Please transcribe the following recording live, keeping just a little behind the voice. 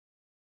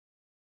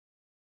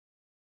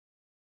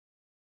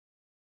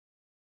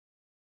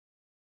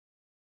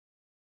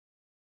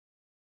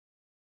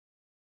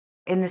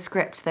in the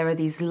script there are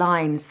these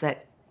lines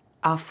that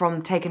are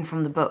taken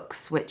from the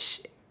books,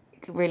 which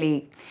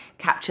really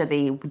capture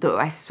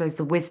I suppose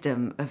the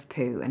wisdom of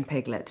Pooh and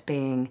Piglet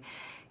being,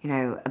 you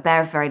know, a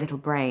bear of very little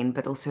brain,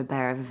 but also a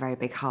bear of a very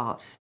big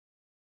heart.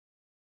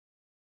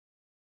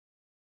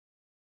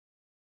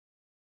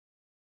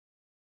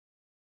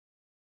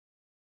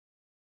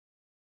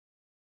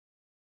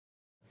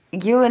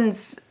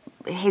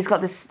 He's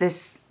got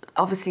this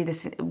obviously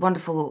this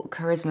wonderful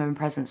charisma and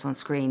presence on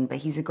screen, but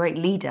he's a great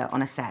leader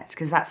on a set,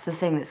 because that's the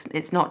thing,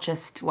 it's not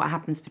just what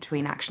happens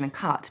between action and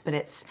cut, but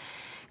it's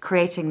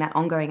creating that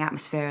ongoing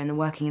atmosphere and the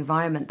working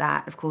environment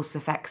that, of course,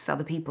 affects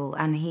other people.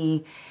 And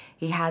he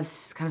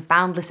has kind of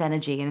boundless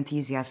energy and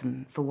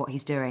enthusiasm for what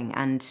he's doing,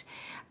 and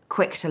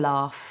quick to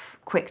laugh,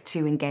 quick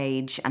to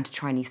engage and to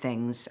try new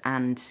things.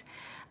 And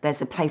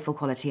there's a playful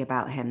quality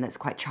about him that's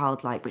quite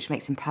childlike, which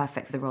makes him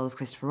perfect for the role of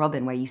Christopher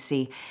Robin, where you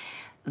see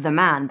the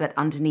man, but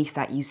underneath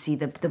that you see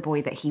the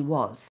boy that he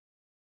was.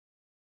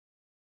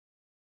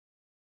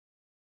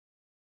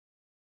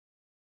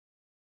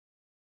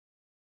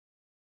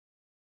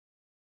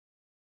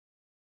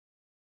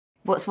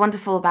 What's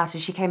wonderful about her,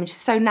 she came in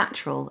just so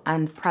natural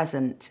and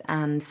present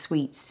and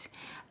sweet.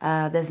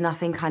 There's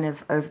nothing kind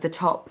of over the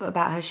top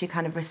about her. She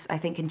kind of, I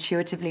think,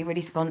 intuitively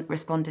really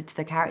responded to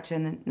the character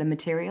and the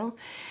material.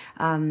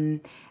 And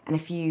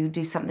if you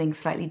do something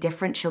slightly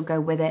different, she'll go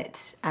with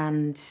it.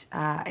 And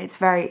it's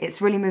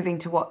really moving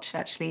to watch,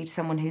 actually, to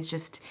someone who's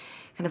just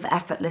kind of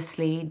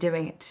effortlessly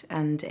doing it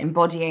and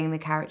embodying the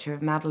character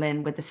of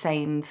Madeline with the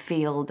same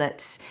feel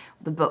that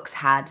the books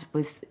had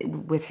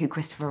with who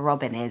Christopher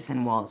Robin is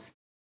and was.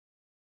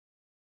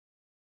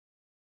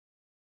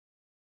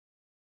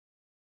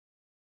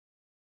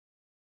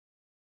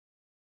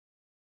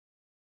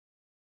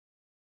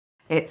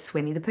 It's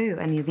Winnie the Pooh,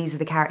 and these are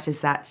the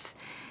characters that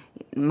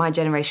my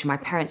generation, my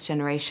parents'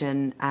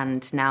 generation,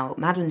 and now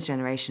Madeline's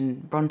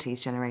generation,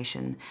 Bronte's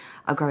generation,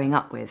 are growing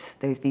up with.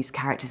 These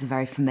characters are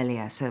very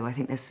familiar, so I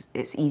think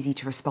it's easy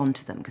to respond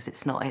to them because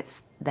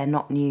they're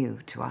not new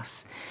to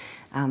us,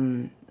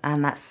 and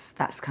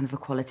that's kind of a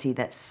quality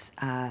that's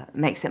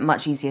makes it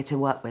much easier to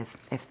work with.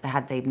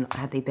 Had they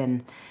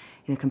been,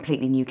 you know,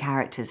 completely new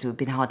characters, it would have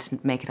been hard to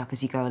make it up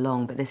as you go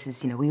along. But this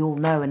is, you know, we all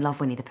know and love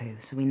Winnie the Pooh,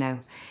 so we know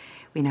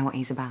what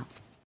he's about.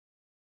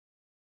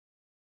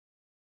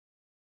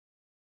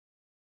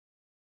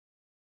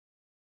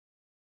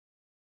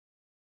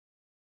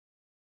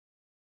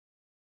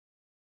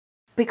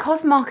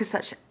 Because Mark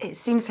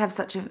seems to have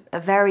such a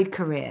varied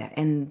career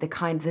in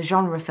the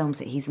genre of films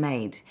that he's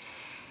made,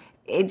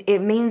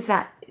 it means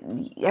that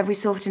every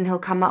so often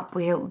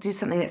he'll do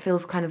something that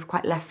feels kind of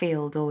quite left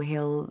field, or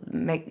he'll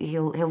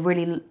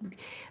really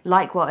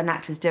like what an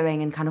actor's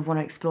doing and kind of want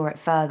to explore it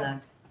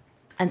further.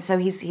 And so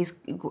he's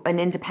an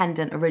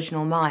independent,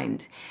 original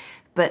mind.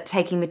 But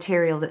taking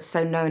material that's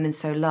so known and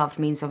so loved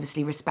means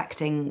obviously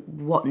respecting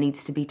what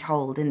needs to be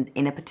told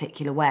in a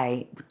particular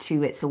way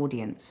to its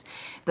audience.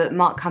 But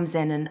Mark comes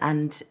in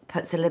and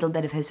puts a little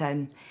bit of his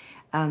own,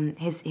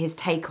 his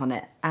take on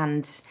it,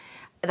 and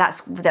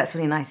that's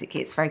really nice.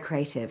 It's very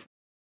creative.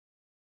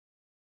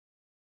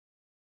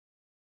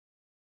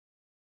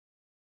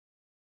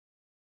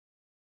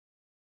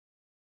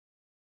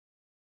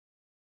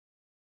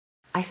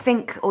 I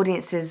think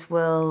audiences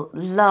will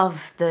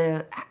love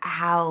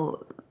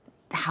how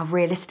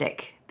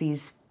realistic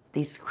these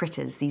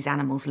critters, these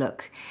animals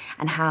look,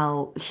 and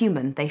how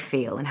human they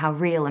feel, and how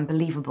real and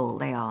believable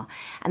they are.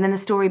 And then the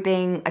story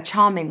being a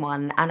charming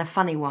one and a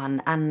funny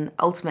one, and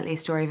ultimately a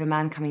story of a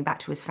man coming back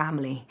to his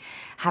family,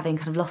 having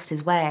kind of lost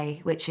his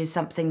way, which is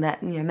something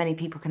that, you know, many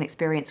people can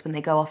experience when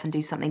they go off and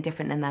do something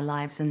different in their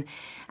lives and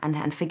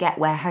forget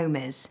where home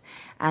is.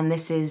 And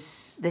this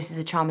is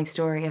a charming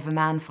story of a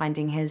man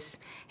finding his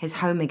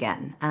home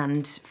again,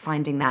 and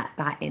finding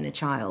that inner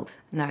child,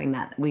 knowing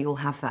that we all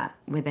have that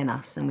within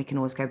us, and we can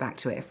always go back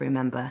to it if we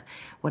remember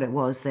what it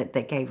was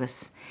that gave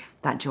us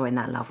that joy and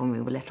that love when we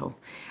were little.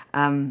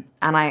 And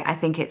I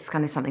think it's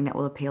kind of something that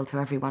will appeal to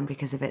everyone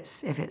because of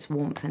its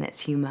warmth and its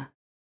humour.